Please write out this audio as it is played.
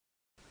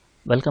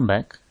Welcome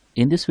back.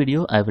 In this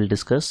video, I will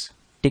discuss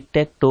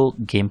tic-tac-toe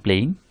game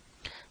playing.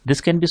 This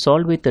can be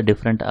solved with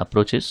different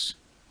approaches.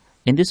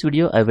 In this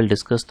video, I will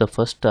discuss the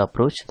first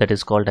approach, that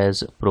is called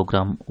as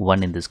program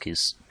 1 in this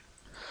case.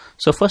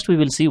 So first we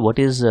will see what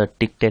is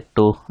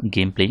tic-tac-toe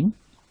game playing.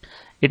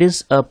 It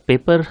is a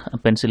paper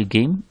pencil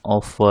game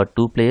of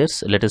two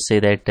players. Let us say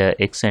that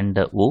X and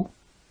O.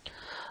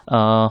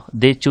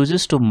 They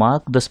chooses to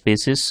mark the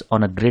spaces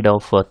on a grid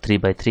of 3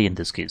 by 3 in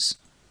this case.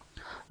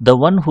 The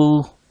one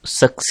who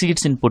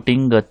succeeds in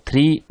putting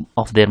three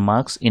of their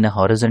marks in a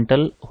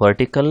horizontal,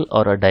 vertical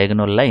or a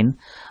diagonal line,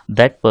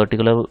 that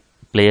particular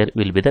player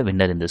will be the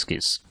winner in this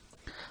case.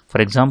 For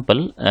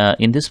example,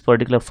 in this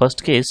particular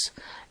first case,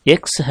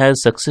 X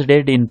has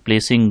succeeded in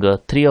placing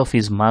three of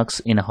his marks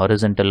in a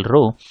horizontal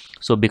row,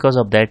 so because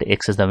of that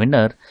X is the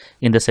winner.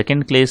 In the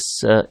second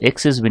case,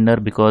 X is winner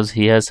because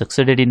he has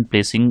succeeded in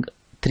placing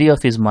three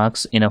of his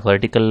marks in a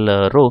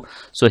vertical row,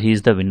 so he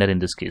is the winner in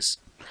this case.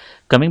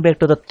 Coming back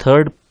to the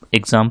third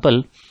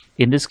example,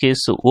 in this case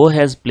O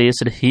has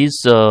placed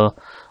his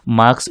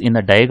marks in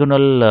a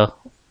diagonal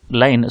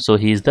line, so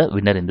he is the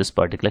winner in this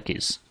particular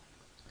case.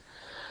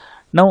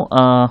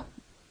 Now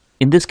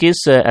in this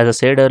case, as I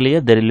said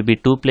earlier, there will be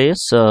two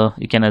players.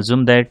 You can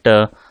assume that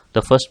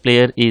the first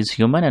player is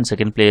human and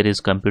second player is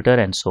computer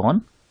and so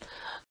on.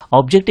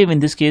 Objective in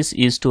this case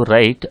is to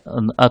write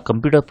a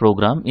computer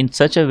program in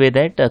such a way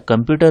that a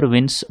computer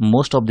wins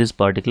most of these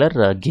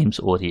particular games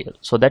over here.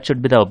 So that should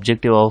be the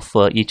objective of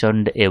each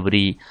and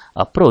every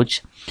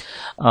approach.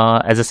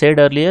 As I said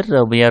earlier,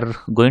 we are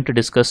going to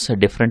discuss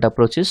different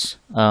approaches.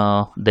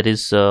 There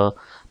is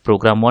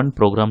program 1,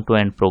 program 2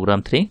 and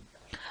program 3.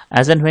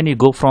 As and when you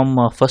go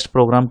from first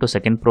program to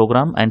second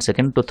program and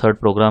second to third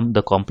program,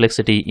 the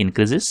complexity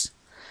increases.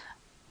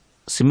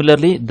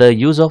 Similarly, the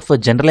use of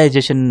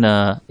generalization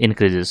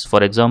increases.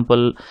 For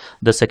example,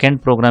 the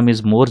second program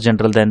is more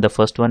general than the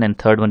first one and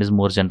third one is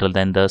more general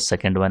than the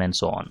second one and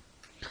so on.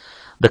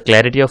 The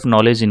clarity of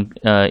knowledge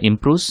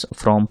improves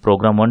from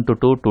program 1 to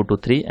 2, 2 to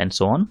 3 and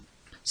so on.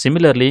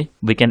 Similarly,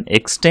 we can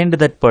extend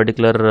that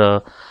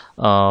particular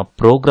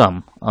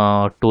program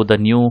to the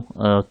new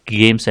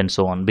games and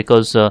so on,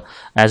 because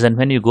as and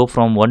when you go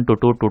from 1 to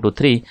 2, 2 to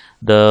 3,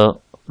 the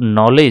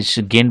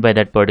knowledge gained by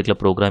that particular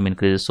program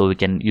increases, so we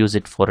can use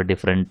it for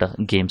different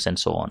games and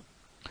so on.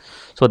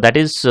 So that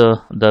is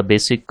the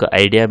basic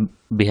idea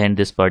behind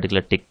this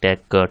particular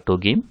tic-tac-toe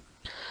game.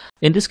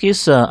 In this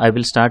case, I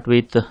will start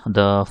with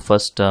the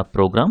first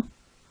program.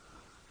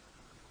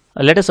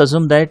 Let us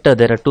assume that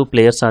there are two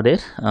players are there.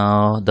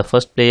 The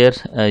first player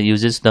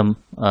uses the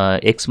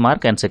X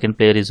mark and second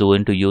player is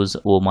going to use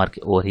O mark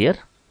over here.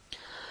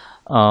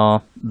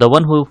 The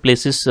one who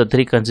places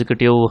three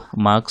consecutive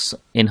marks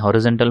in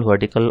horizontal,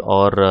 vertical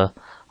or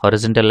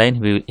horizontal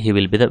line, he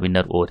will be the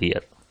winner over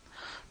here.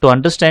 To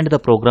understand the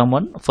program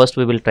 1, first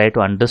we will try to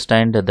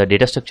understand the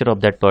data structure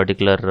of that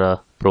particular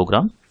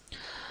program.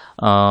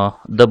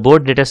 The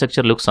board data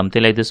structure looks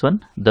something like this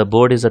one. The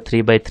board is a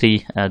 3 by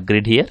 3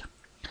 grid here,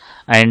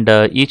 and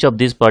each of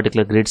these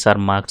particular grids are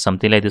marked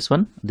something like this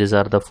one. These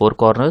are the four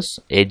corners,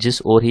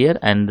 edges over here,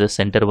 and the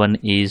center one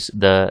is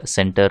the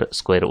center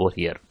square over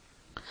here.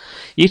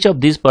 Each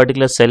of these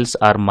particular cells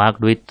are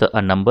marked with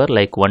a number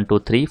like 1,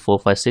 2, 3, 4,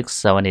 5, 6,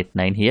 7, 8,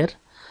 9 here.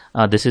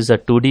 This is a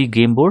 2D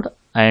game board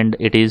and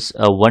it is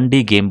a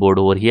 1D game board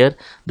over here.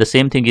 The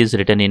same thing is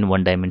written in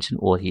one dimension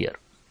over here.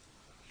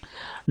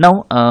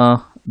 Now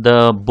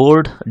the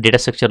board data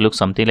structure looks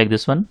something like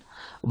this one.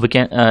 We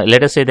can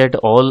let us say that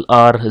all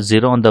are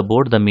 0 on the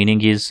board. The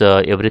meaning is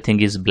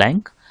everything is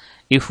blank.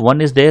 If 1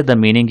 is there, the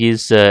meaning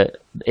is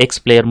X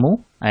player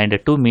move, and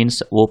 2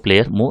 means O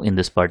player move in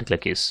this particular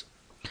case.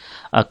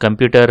 A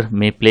computer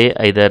may play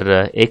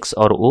either X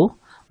or O,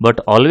 but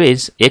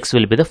always X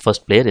will be the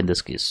first player in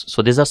this case.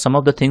 So these are some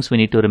of the things we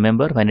need to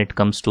remember when it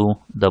comes to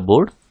the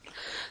board.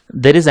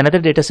 There is another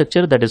data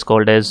structure that is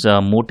called as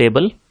move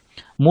table.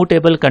 Move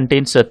table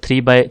contains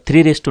 3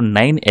 raised to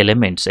 9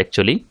 elements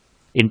actually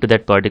into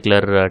that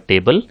particular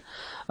table.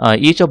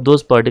 Each of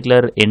those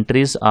particular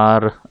entries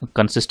are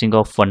consisting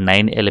of a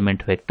 9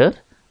 element vector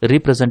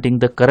representing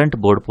the current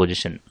board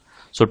position.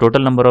 So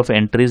total number of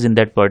entries in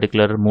that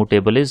particular move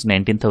table is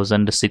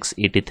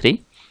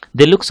 19,683.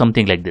 They look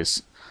something like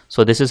this.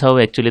 So this is how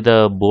actually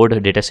the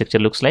board data structure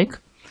looks like,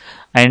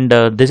 and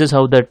this is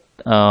how the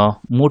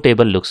move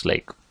table looks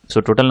like. So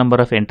total number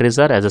of entries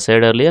are, as I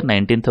said earlier,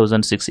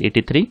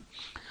 19,683,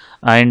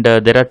 and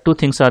there are two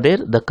things are there: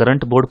 the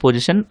current board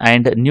position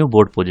and new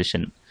board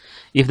position.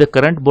 If the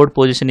current board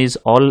position is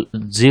all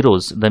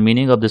zeros, the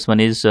meaning of this one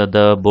is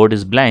the board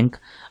is blank,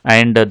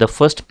 and the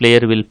first player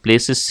will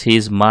places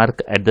his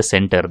mark at the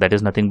center, that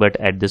is nothing but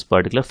at this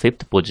particular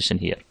 5th position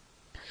here.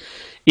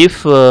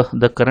 If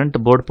the current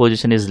board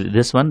position is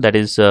this one, that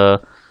is the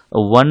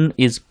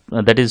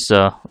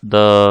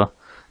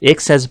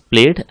X has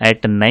played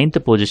at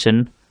 9th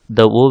position,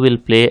 the O will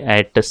play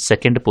at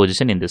 2nd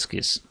position in this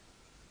case.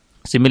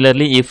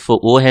 Similarly, if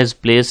O has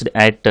placed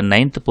at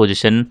 9th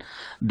position,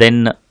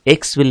 then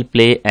X will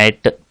play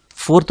at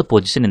 4th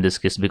position in this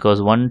case,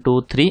 because 1,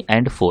 2, 3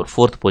 and 4,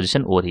 4th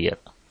position over here.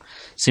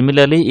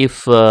 Similarly,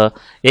 if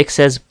X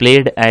has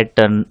played at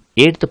an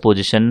 8th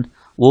position,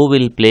 O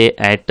will play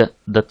at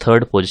the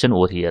 3rd position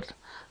over here.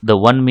 The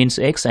 1 means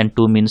X and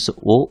 2 means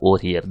O over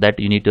here. That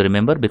you need to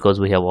remember because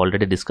we have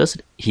already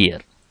discussed here.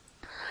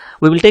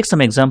 We will take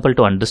some example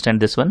to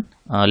understand this one.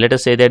 Let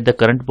us say that the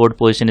current board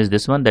position is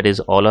this one, that is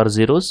all are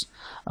zeros.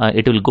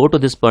 It will go to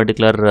this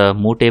particular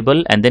move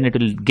table and then it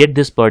will get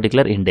this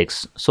particular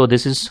index. So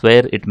this is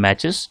where it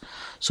matches.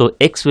 So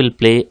X will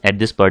play at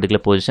this particular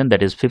position,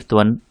 that is 5th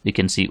one you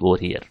can see over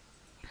here.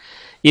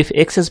 If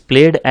X has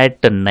played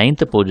at the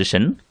 9th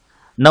position,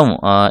 now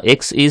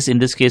X is in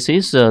this case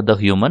is the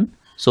human.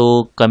 So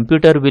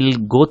computer will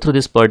go through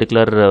this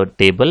particular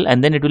table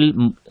and then it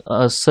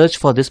will search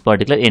for this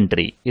particular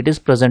entry. It is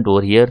present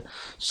over here.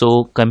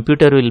 So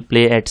computer will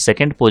play at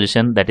 2nd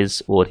position, that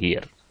is over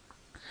here.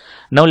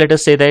 Now let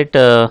us say that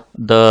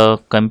the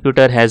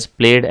computer has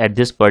played at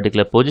this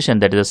particular position,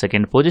 that is the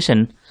 2nd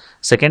position.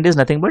 2nd is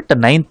nothing but the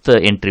 9th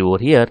entry over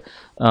here.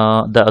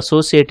 The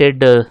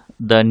associated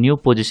the new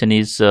position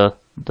is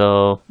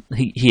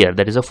here,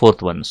 that is a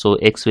 4th one. So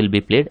X will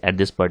be played at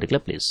this particular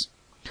place.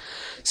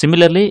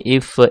 Similarly,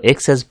 if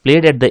X has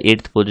played at the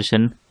 8th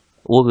position,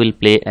 O will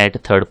play at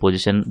 3rd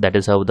position. That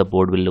is how the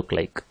board will look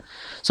like.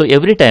 So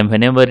every time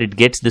whenever it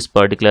gets this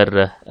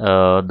particular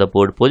the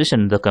board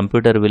position, the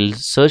computer will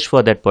search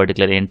for that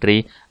particular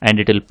entry and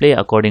it will play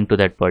according to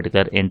that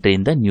particular entry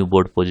in the new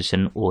board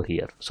position over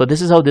here. So this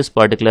is how this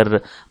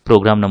particular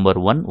program number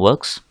 1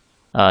 works.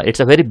 It's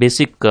a very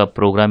basic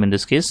program in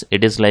this case.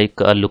 It is like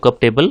a lookup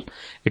table.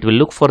 It will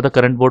look for the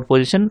current board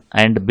position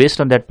and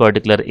based on that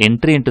particular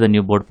entry into the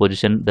new board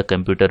position, the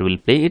computer will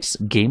play its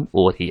game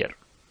over here.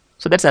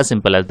 So that's as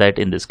simple as that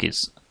in this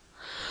case.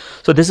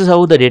 So this is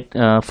how the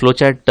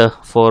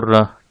flowchart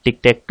for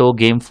tic-tac-toe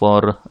game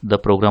for the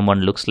program 1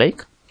 looks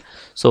like.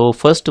 So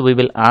first we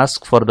will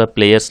ask for the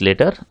players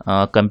later.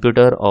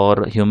 Computer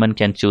or human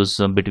can choose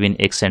between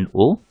X and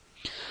O.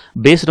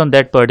 Based on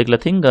that particular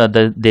thing,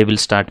 they will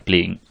start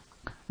playing.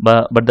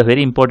 But the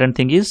very important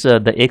thing is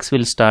the X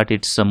will start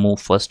its move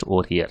first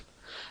over here.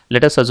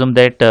 Let us assume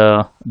that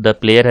the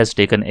player has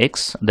taken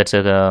X, that's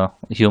a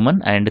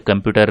human, and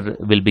computer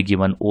will be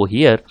given O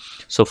here.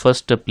 So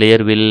first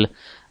player will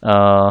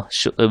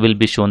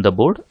be shown the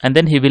board and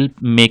then he will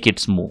make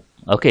its move.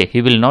 Okay,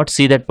 he will not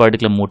see that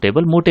particular move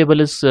table. Move table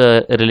is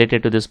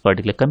related to this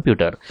particular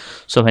computer.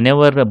 So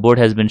whenever a board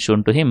has been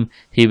shown to him,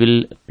 he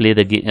will play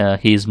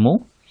his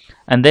move.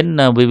 And then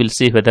we will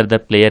see whether the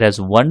player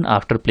has won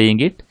after playing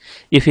it.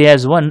 If he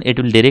has won,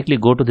 it will directly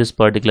go to this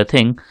particular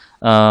thing.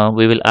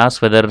 We will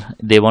ask whether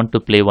they want to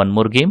play one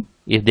more game.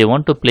 If they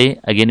want to play,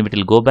 again it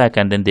will go back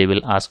and then they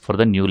will ask for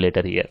the new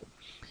letter here.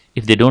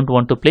 If they don't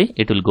want to play,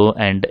 it will go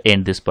and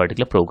end this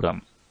particular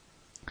program.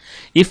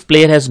 If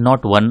player has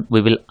not won,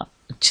 we will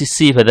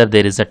see whether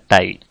there is a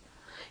tie.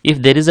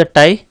 If there is a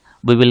tie,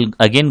 we will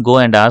again go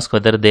and ask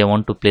whether they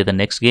want to play the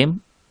next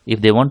game. If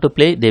they want to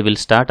play, they will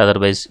start,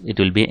 otherwise it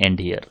will be end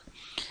here.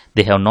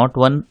 They have not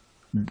won,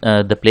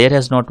 the player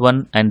has not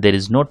won and there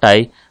is no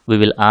tie, we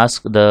will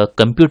ask the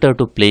computer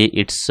to play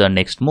its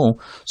next move.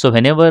 So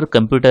whenever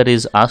computer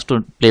is asked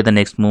to play the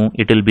next move,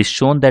 it will be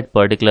shown that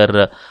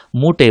particular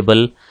move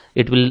table.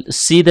 It will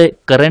see the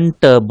current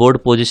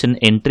board position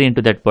entry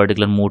into that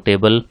particular move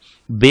table.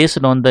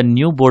 Based on the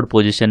new board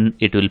position,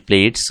 it will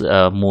play its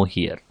move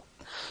here.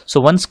 So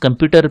once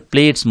computer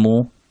play its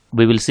move,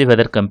 we will see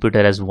whether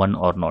computer has won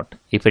or not.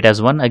 If it has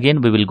won,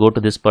 again we will go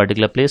to this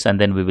particular place and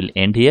then we will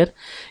end here.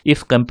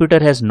 If computer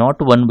has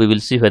not won, we will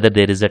see whether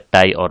there is a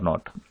tie or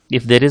not.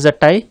 If there is a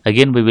tie,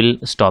 again we will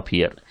stop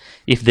here.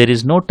 If there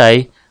is no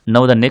tie,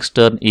 now the next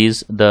turn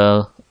is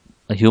the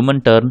human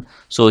turn.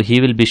 So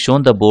he will be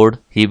shown the board.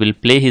 He will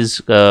play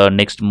his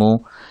next move.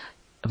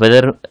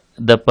 Whether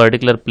the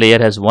particular player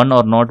has won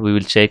or not, we will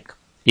check.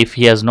 If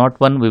he has not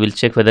won, we will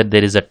check whether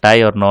there is a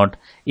tie or not.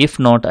 If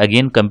not,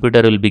 again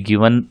computer will be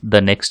given the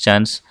next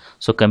chance.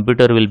 So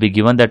computer will be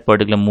given that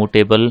particular move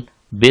table.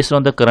 Based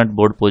on the current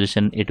board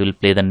position, it will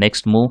play the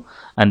next move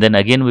and then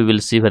again we will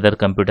see whether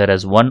computer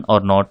has won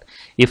or not.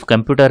 If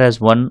computer has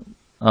won,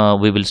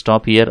 we will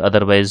stop here.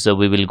 Otherwise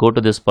we will go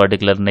to this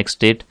particular next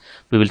state.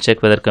 We will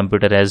check whether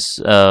computer has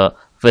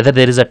whether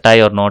there is a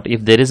tie or not.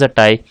 If there is a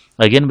tie,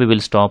 again we will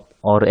stop,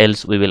 or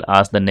else we will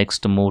ask the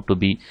next move to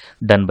be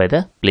done by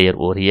the player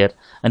over here.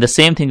 And the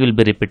same thing will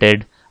be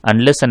repeated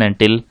unless and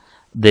until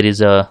there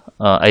is a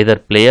either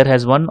player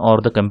has won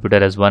or the computer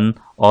has won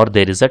or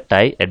there is a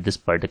tie at this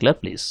particular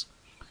place.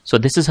 So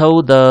this is how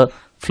the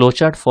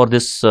flowchart for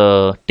this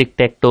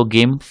tic-tac-toe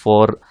game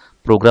for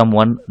program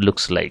 1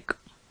 looks like.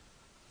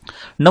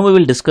 Now we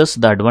will discuss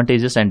the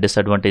advantages and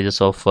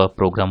disadvantages of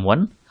program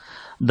 1.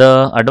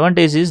 The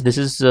advantage is this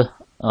is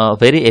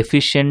very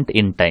efficient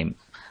in time,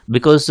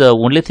 because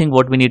only thing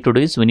what we need to do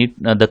is we need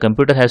the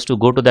computer has to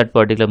go to that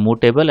particular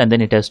move table and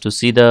then it has to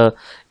see the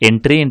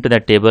entry into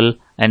that table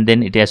and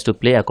then it has to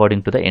play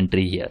according to the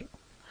entry here.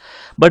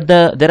 But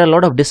there are a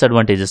lot of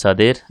disadvantages are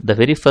there. The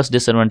very first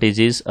disadvantage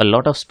is a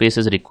lot of space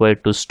is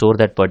required to store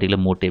that particular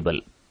move table.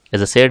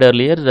 As I said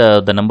earlier,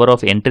 the number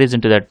of entries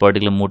into that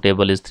particular move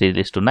table is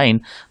 3:9.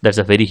 That's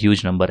a very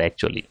huge number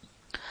actually.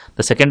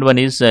 The second one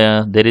is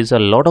there is a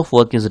lot of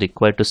work is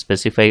required to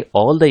specify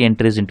all the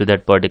entries into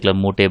that particular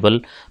move table,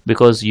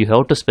 because you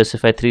have to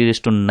specify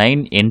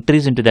 3:9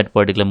 entries into that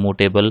particular move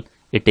table.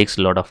 It takes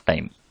a lot of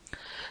time.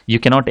 You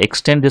cannot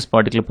extend this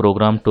particular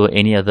program to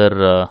any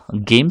other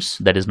games.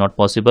 That is not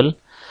possible.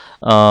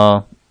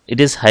 It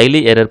is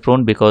highly error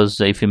prone,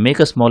 because if you make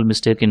a small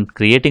mistake in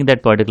creating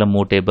that particular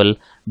move table,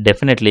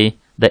 definitely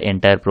the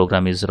entire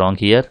program is wrong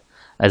here.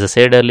 As I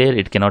said earlier,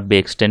 it cannot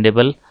be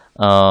extendable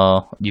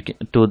you can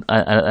to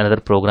another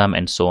program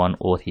and so on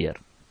over here.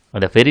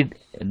 The very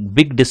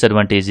big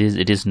disadvantage is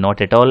it is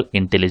not at all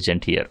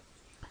intelligent here.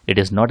 It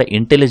is not an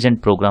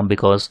intelligent program,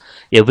 because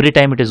every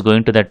time it is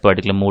going to that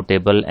particular move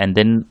table and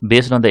then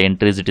based on the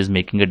entries it is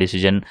making a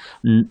decision.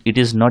 It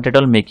is not at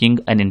all making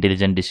an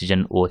intelligent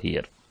decision over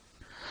here.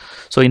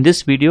 So in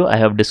this video I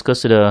have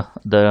discussed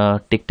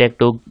the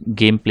tic-tac-toe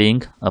game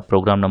playing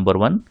program number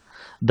 1.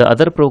 The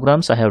other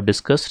programs I have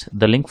discussed,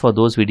 the link for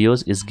those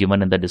videos is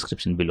given in the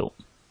description below.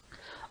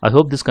 I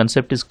hope this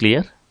concept is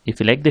clear. If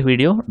you like the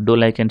video, do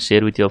like and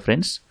share with your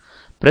friends.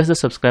 Press the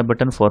subscribe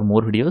button for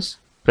more videos.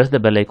 Press the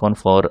bell icon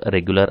for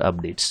regular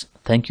updates.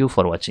 Thank you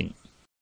for watching.